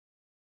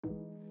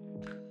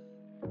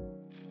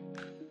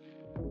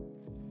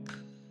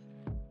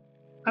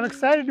I'm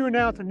excited to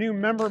announce a new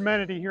member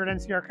amenity here at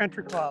NCR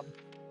Country Club,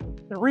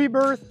 the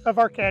rebirth of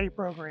our Caddie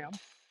program.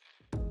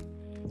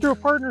 Through a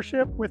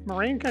partnership with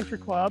Moraine Country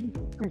Club,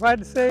 I'm glad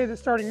to say that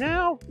starting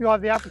now, you'll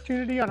have the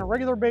opportunity on a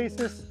regular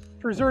basis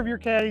to reserve your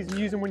caddies and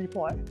use them when you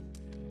play.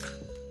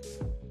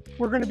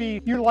 We're going to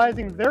be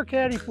utilizing their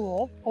caddy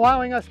pool,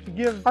 allowing us to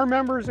give our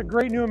members a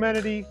great new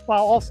amenity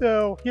while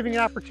also giving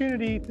an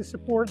opportunity to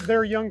support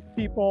their young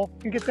people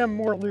and get them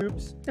more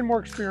loops and more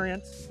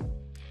experience.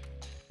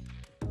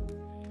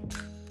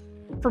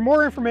 For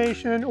more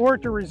information or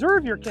to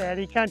reserve your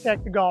caddy,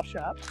 contact the golf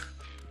shop.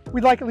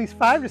 We'd like at least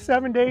 5 to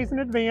 7 days in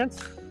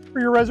advance for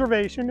your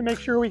reservation to make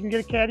sure we can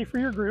get a caddy for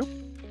your group.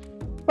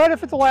 But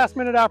if it's a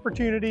last-minute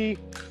opportunity,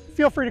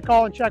 feel free to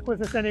call and check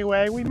with us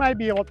anyway. We might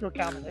be able to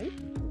accommodate.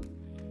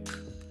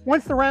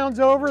 Once the round's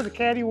over, the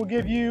caddy will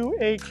give you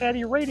a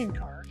caddy rating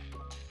card.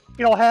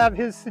 It'll have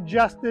his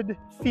suggested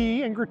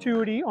fee and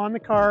gratuity on the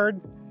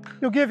card.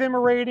 You'll give him a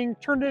rating,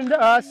 turn it into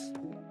us,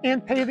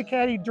 and pay the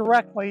caddy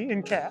directly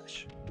in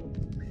cash.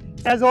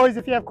 As always,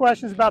 if you have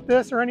questions about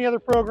this or any other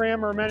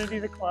program or amenity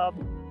of the club,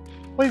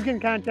 please get in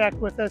contact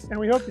with us, and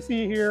we hope to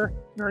see you here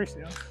very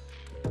soon.